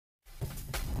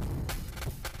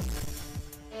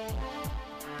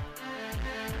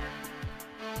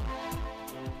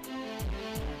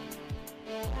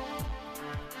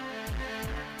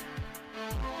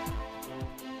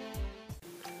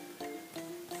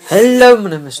Hello,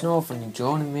 my name is North and you're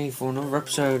joining me for another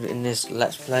episode in this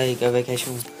Let's Play Go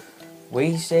Vacation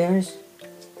Wii series.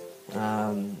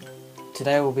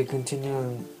 Today we'll be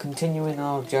continuing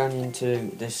our journey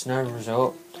into the snow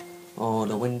resort, or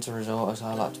the winter resort as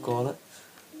I like to call it.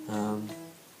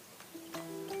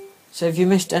 So if you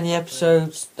missed any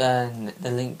episodes, then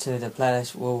the link to the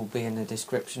playlist will be in the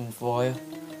description for you.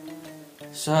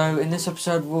 So in this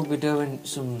episode we'll be doing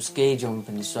some ski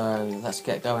jumping, so let's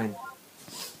get going.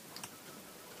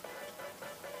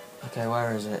 Okay,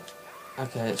 where is it?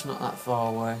 Okay, it's not that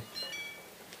far away.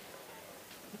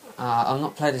 I've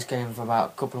not played this game for about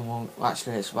a couple of months. Well,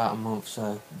 actually, it's about a month,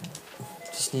 so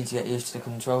just need to get used to the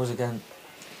controls again.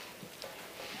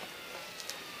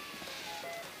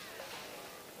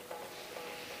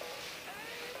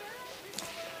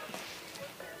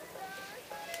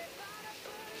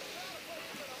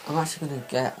 I'm actually going to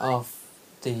get off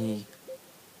the...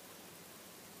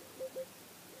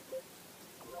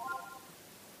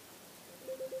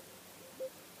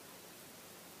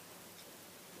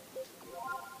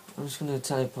 I'm just going to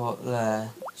teleport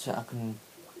there so I can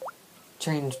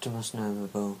change to my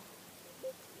snowmobile.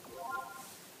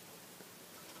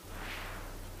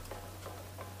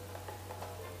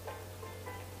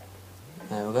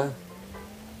 There we go.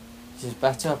 This is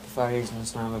better. I prefer using the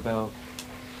snowmobile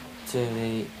to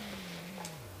the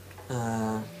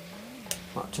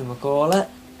whatchamacallit,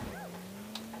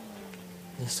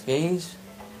 the skis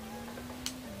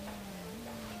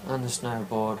and the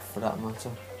snowboard for that matter.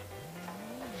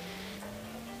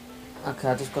 Okay,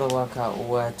 I just gotta work out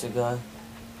where to go.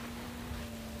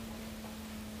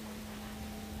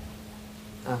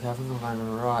 Okay, I think I'm going in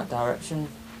the right direction.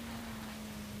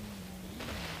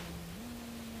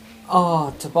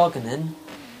 Oh, tobogganing. I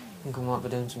think I might be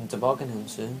doing some tobogganing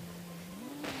soon.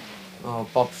 Oh,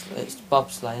 it's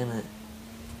bobsleigh, isn't it?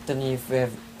 Don't know if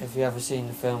you ever seen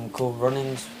the film Cool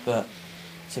Runnings, but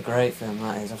it's a great film,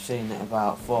 that is. I've seen it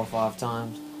about 4 or 5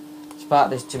 times. It's about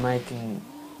this Jamaican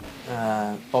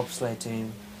bobsleigh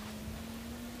team.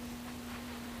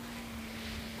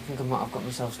 I think I might have got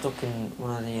myself stuck in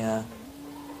one of the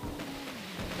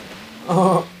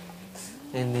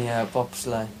in the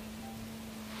bobsleigh.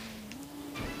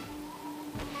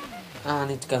 I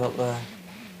need to get up there.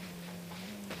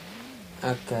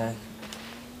 Okay,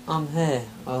 I'm here.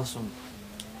 Awesome.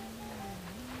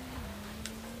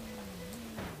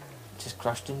 Just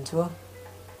crashed into her.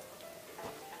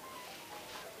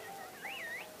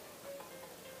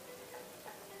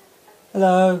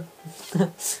 Hello. Okay,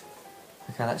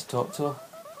 let's talk to her.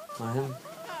 I am.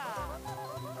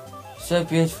 So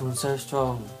beautiful and so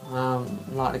strong.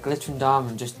 Like a glittering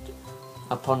diamond just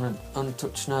upon an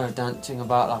untouched snow, dancing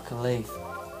about like a leaf.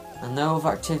 And no other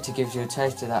activity gives you a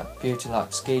taste of that beauty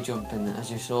like ski jumping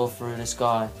as you soar through the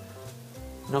sky.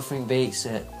 Nothing beats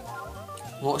it.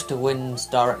 Watch the wind's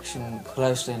direction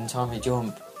closely in time you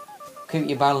jump. Keep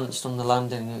you balanced on the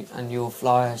landing and you'll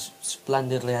fly as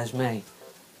splendidly as me.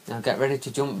 Now get ready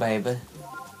to jump, baby.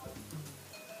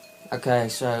 Okay,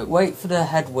 so wait for the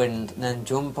headwind and then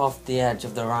jump off the edge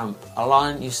of the ramp.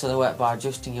 Align your silhouette by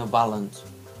adjusting your balance.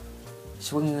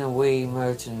 Swing the Wii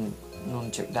motor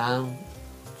nunchuck down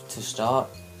to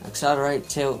start. Accelerate,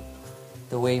 tilt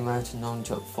the Wii motor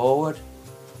nunchuck forward.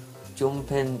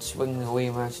 Jump in, swing the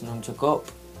Wii motor nunchuck up.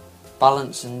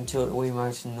 Balance and tilt the Wii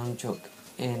motor nunchuck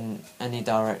in any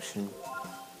direction.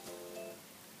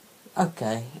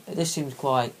 Okay, this seems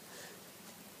quite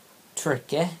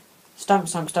tricky. Stamp,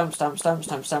 stamp, stamp, stamp, stamp,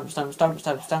 stamp, stamp, stamp, stamp,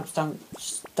 stamp, stamp, stamp,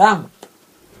 stamp.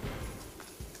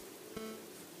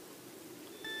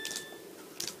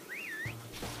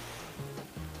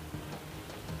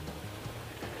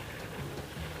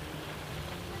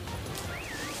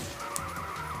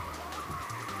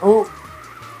 Oh.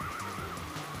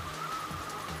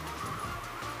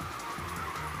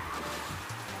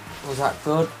 Was that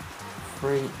good?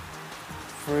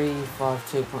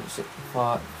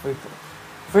 352.65.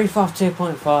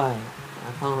 352.5. I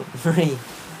can't read.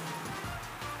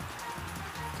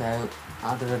 Okay,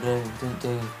 how did I do? Didn't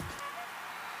do.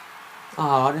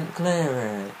 Oh, I didn't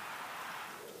clear it.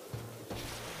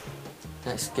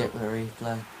 Let's skip the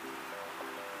replay.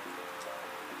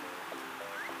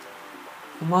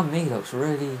 My me looks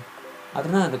really. I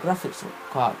don't know. The graphics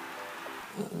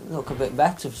look a bit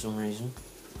better for some reason.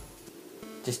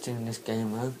 Just in this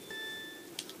game mode.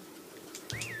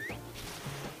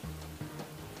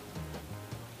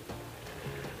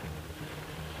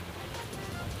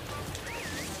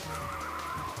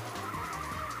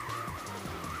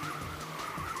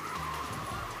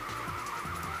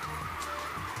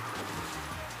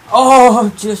 Oh,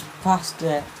 just past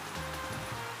it.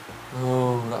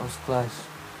 Oh, that was close.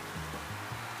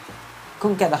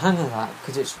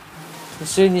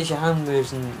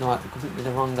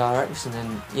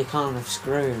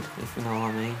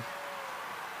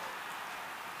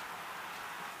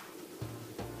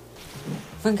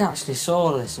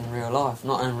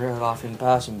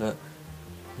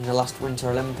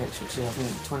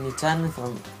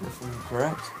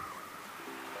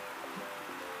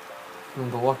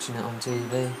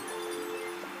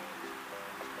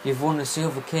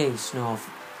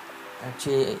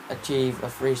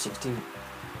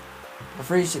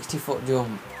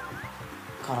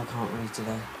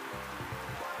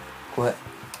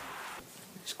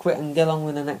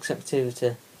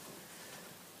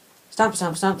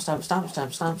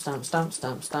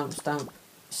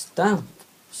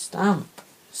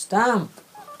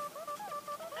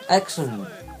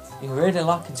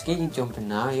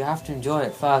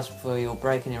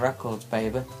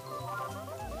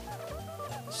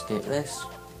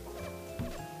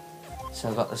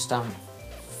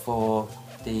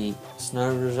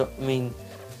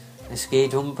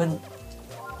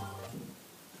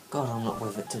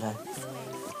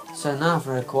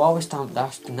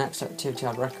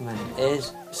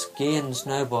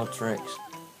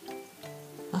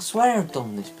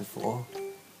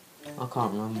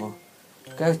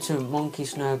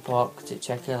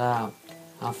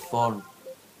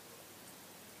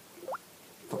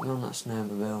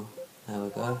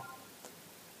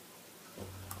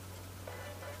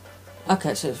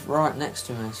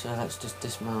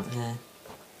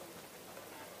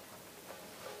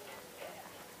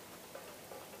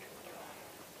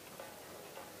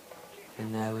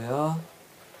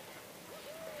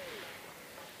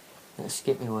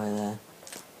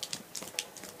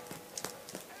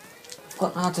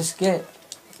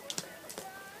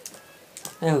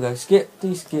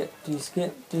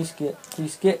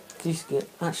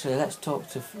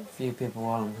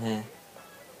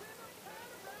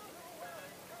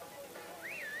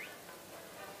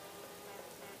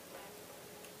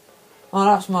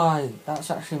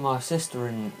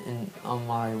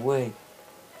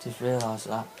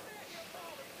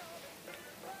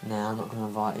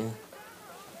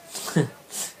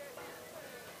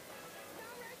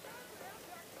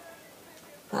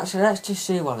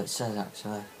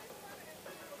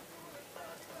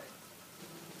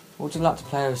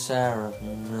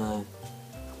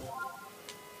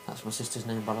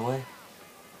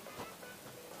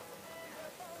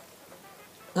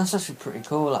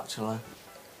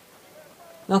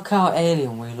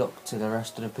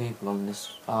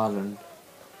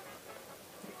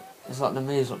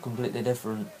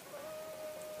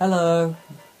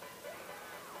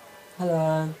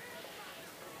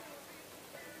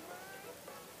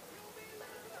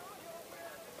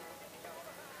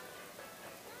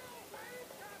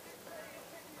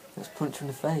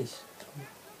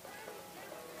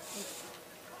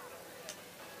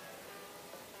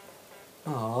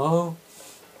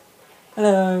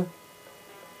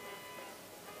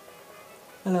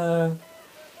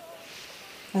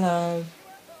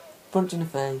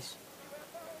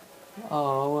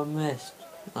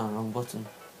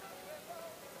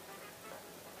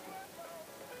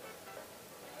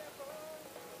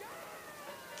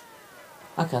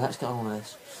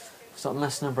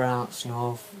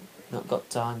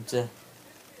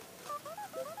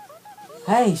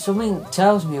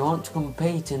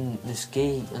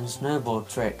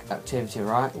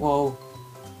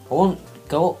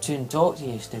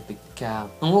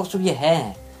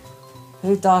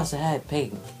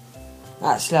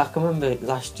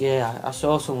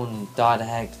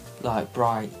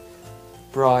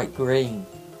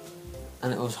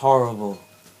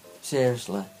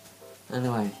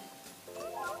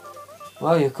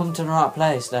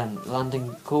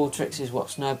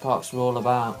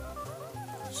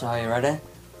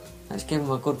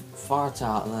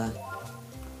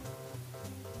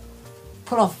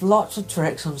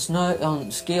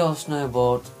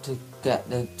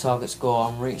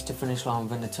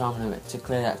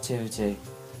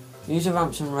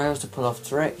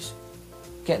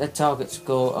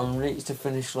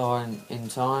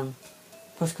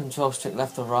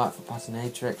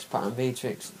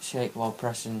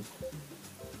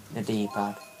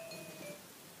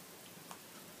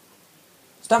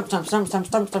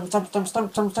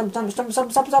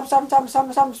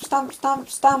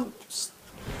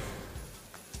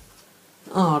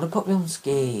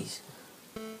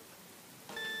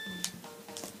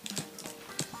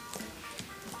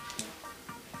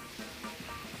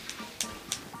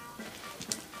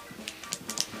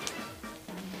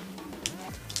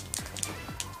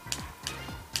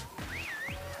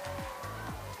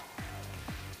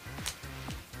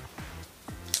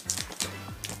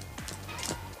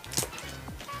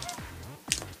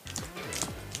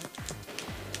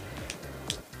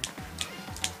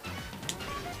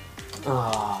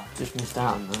 Oh, just missed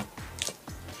out on that.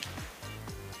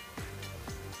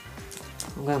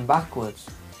 I'm going backwards.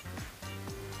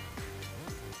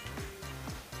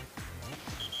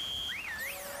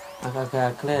 Okay,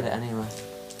 I cleared it anyway.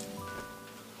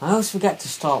 I always forget to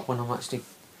stop when I'm actually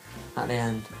at the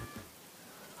end.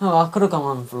 Oh, I could have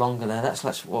gone on for longer there. Let's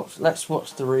watch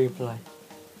the replay.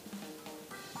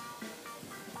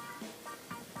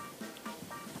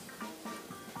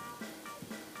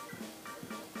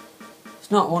 It's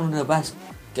not one of the best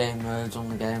game modes on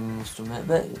the game, I must admit,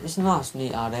 but it's a nice,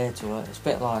 neat idea to it. It's a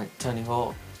bit like Tony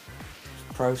Hawk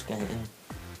Pro Skating.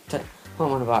 What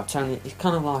am I on about? Tony? It's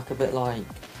kind of like a bit like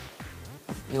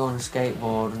you're on a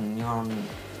skateboard and you're on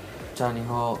Tony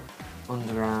Hawk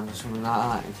Underground or something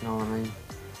like that, if you know what I mean.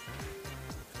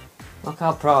 Look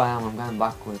how pro I am, I'm going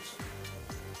backwards.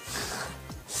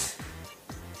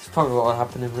 It's probably what would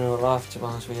happen in real life, to be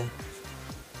honest with you.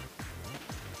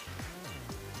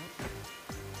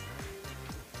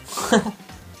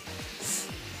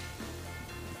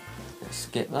 Let's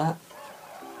skip that.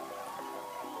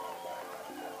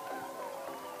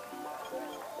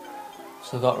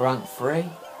 So I got rank 3.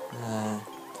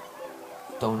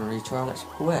 Don't want to retry, let's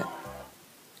quit.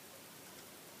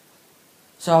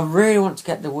 So I really want to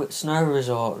get the snow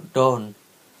resort done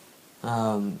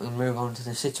and move on to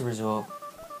the city resort.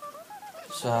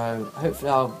 So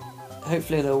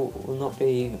hopefully there will not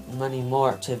be many more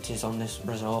activities on this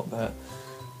resort, but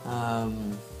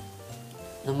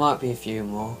there might be a few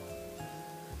more.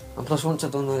 And plus, once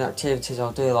I've done the activities,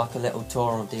 I'll do like a little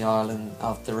tour of the island,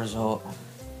 of the resort,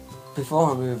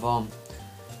 before I move on,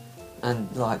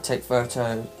 and like take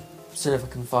photos, see if I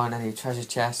can find any treasure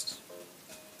chests.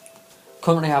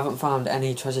 Currently I haven't found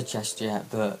any treasure chests yet,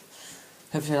 but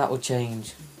hopefully that will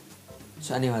change.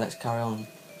 So anyway, let's carry on.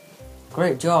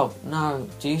 Great job. Now,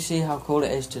 do you see how cool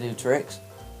it is to do tricks?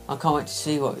 I can't wait to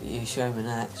see what you show me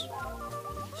next.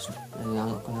 I'm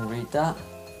not going to read that.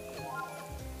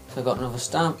 So I've got another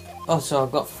stamp. Oh, so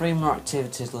I've got 3 more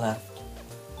activities left.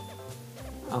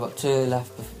 I've got 2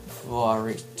 left before I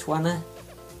reach 20.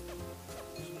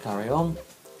 Carry on.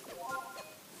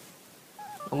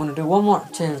 I'm going to do one more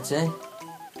activity,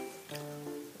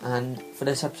 and for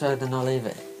this episode then I'll leave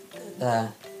it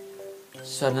there.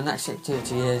 So the next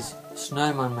activity is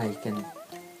snowman making.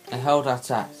 I held that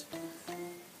at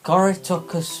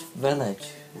Koritukus village,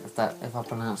 if I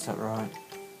pronounced that right.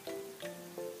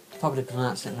 Probably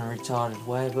pronounced it in a retarded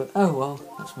way, but oh well,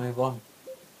 let's move on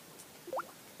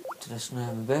to the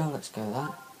snowmobile. Let's go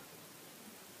that.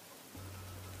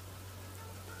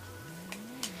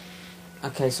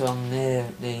 Okay, so I'm near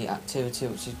the activity,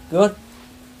 which is good.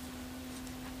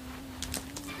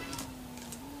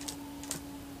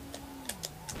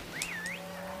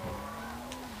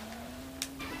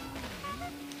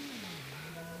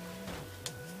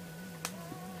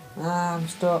 I'm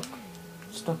stuck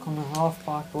on the half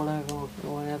pipe,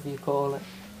 whatever you call it.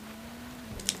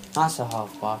 That's a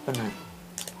half pipe, isn't it?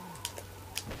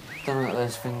 Don't know what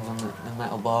those things on the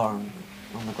metal bar on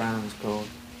the ground is called.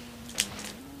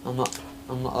 I'm not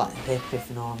that hip, if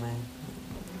you know what I mean.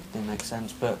 Didn't make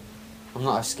sense, but I'm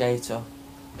not a skater.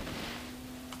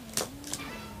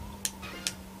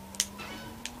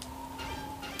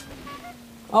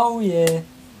 Oh yeah,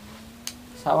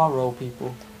 that's how I roll,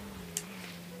 people.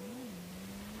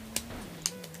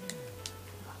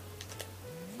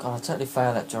 God, I totally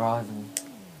fail at driving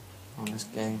on this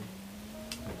game.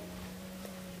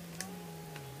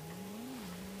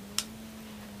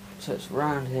 So it's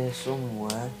round here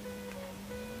somewhere.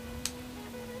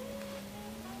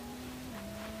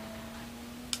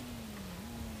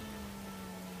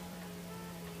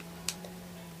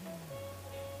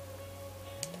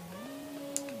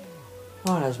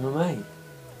 Oh, there's my mate.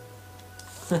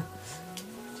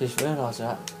 Just realised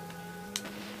that.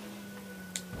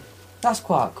 That's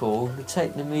quite cool. You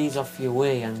take the Mii's off your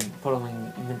Wii and put them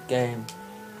in mid-game.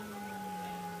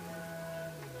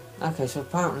 Okay, so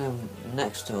apparently I'm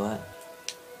next to it.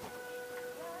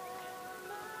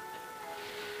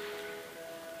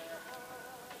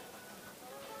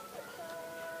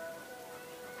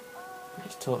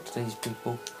 Let's talk to these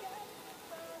people.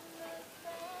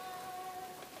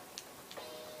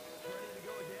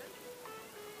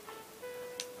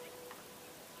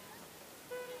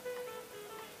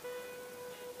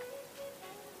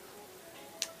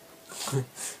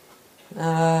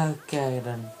 Okay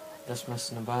then, just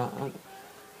messing about.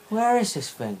 Where is this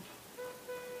thing?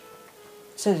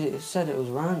 It said it was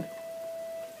round.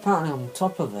 Apparently I'm on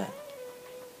top of it.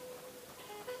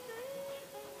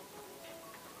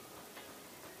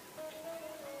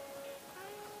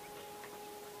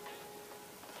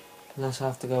 Unless I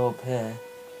have to go up here.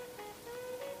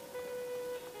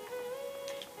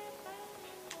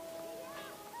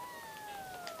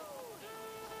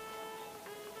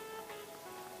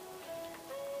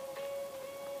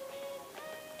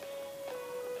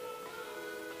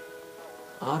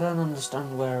 I don't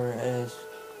understand where it is.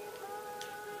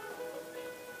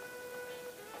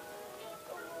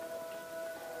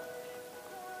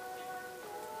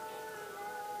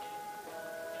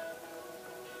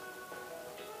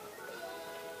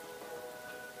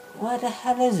 Where the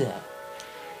hell is it?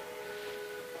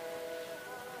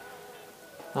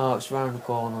 Oh, it's round the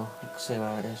corner. I can see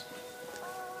where it is.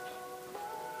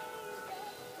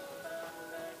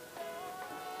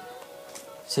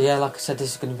 So yeah, like I said,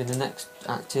 this is going to be the next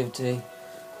activity,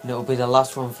 and it will be the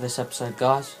last one for this episode,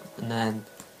 guys. And then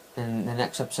in the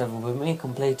next episode will be me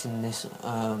completing this,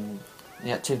 the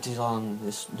activities on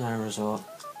this snow resort.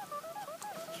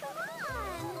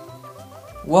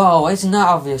 Whoa, isn't that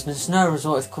obvious? The snow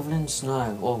resort is covered in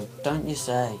snow. Well, don't you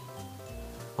say.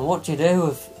 And what do you do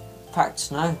with packed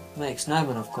snow? Make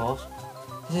snowmen, of course.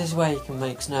 This is where you can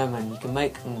make snowmen. You can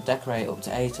make and decorate up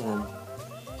to 8 of them.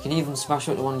 You can even smash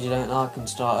up the ones you don't like and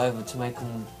start over to make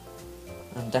them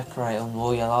and decorate them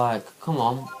all you like. Come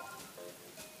on.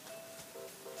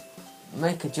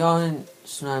 Make a giant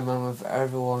snowman with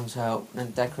everyone's help and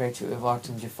then decorate it with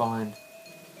items you find.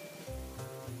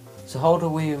 So hold the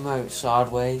Wii remote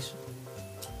sideways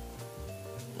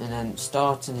and then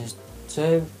starting is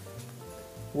 2,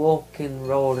 walking,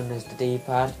 rolling is the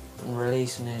D-pad and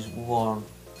releasing is 1.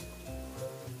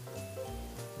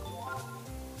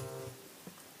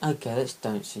 Okay, this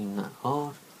don't seem that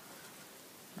hard.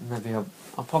 Maybe I'll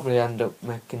probably end up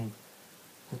making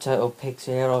a total pig's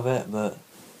ear of it, but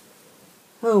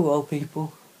oh well,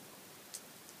 people.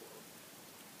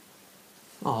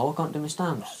 Oh, I can't do my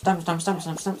stamps. Stamps. Has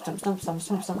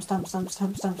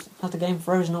the game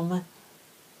frozen on me?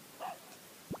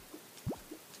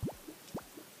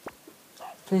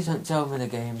 Please don't tell me the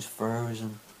game's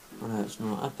frozen. Oh no, it's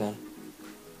not. Okay.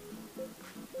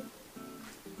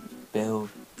 Build.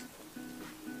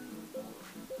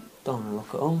 Don't want to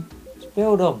look at them. Just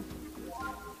build them.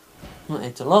 I'm not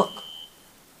here to look.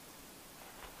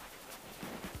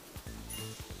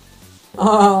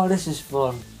 Oh, this is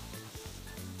fun.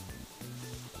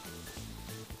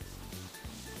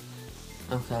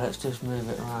 Okay, let's just move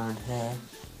it around here.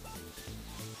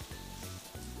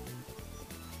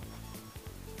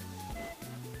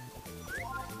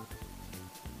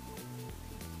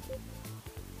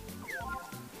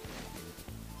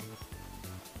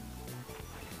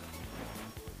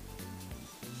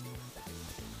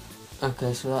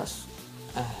 Okay, so that's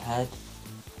a head.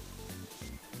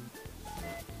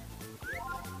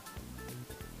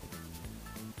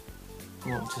 I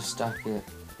want to stack it.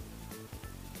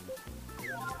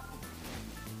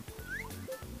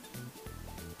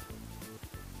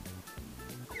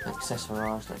 Let's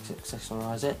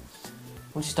accessorise it.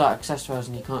 Once you start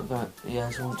accessorising, you can't go. Yeah,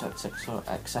 so I want to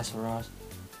accessorise.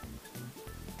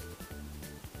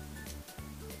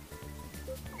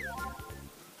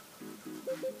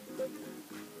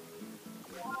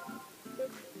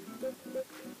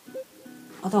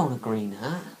 I don't want a green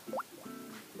hat.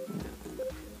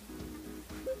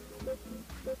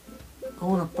 I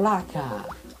want a black hat.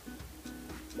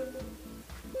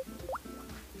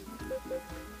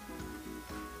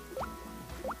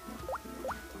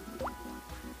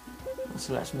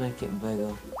 So let's make it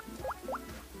bigger.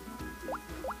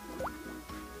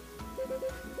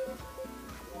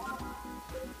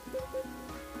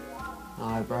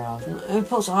 Eyebrows. Who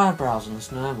puts eyebrows on a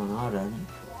snowman? I don't.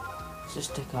 Let's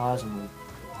just stick eyes on them.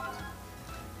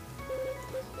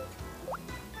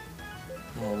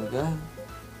 There we go.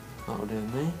 That'll do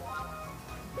me.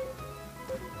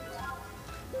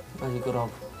 Where's your good dog?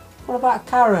 What about a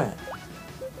carrot?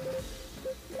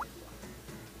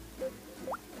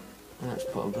 Let's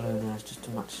put a blue nose just to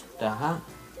match the hat,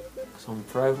 because I'm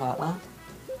pro like that.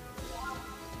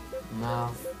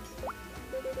 Mouth.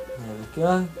 There we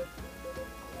go.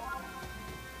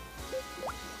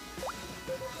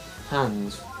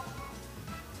 Hands.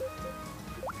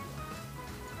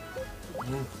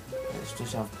 Yeah, let's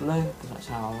just have blue, because that's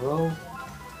how I roll.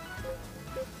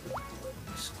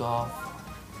 Scarf.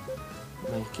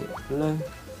 Make it blue.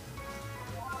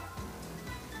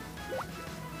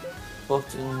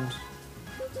 Buttons.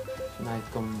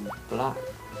 Make them black.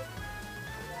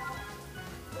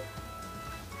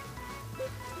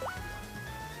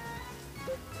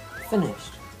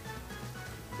 Finished.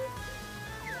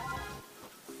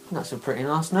 That's a pretty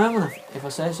nice snowman, if I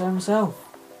say so myself.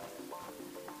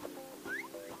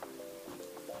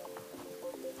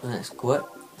 Let's quit.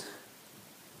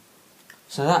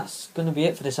 So that's going to be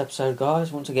it for this episode,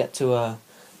 guys. Once I get to a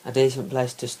decent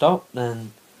place to stop,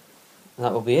 then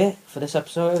that will be it for this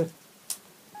episode.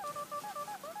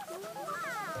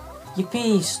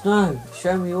 Yippee, snow!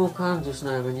 Show me all kinds of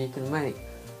snowmen you can make.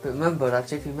 But remember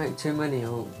that if you make too many,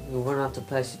 you'll run out of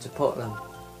places to put them.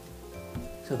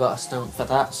 So I've got a stamp for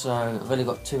that, so I've only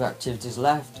got 2 activities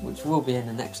left, which will be in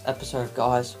the next episode,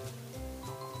 guys.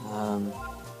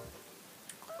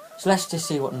 So let's just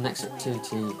see what the next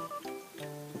activity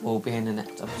will be in the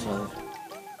next episode.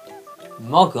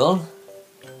 Moggle?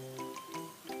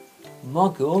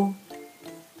 Moggle?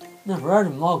 Never heard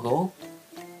of Moggle.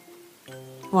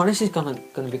 Well, this is gonna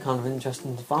be kind of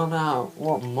interesting to find out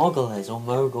what Moggle is, or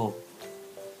Mogul.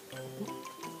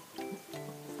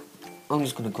 I'm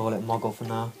just gonna call it Moggle for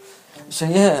now. So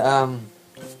yeah,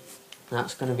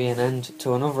 that's gonna be an end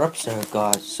to another episode,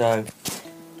 guys. So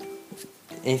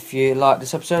if you like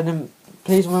this episode, then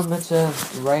please remember to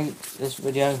rate this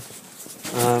video,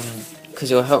 because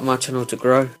it will help my channel to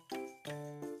grow.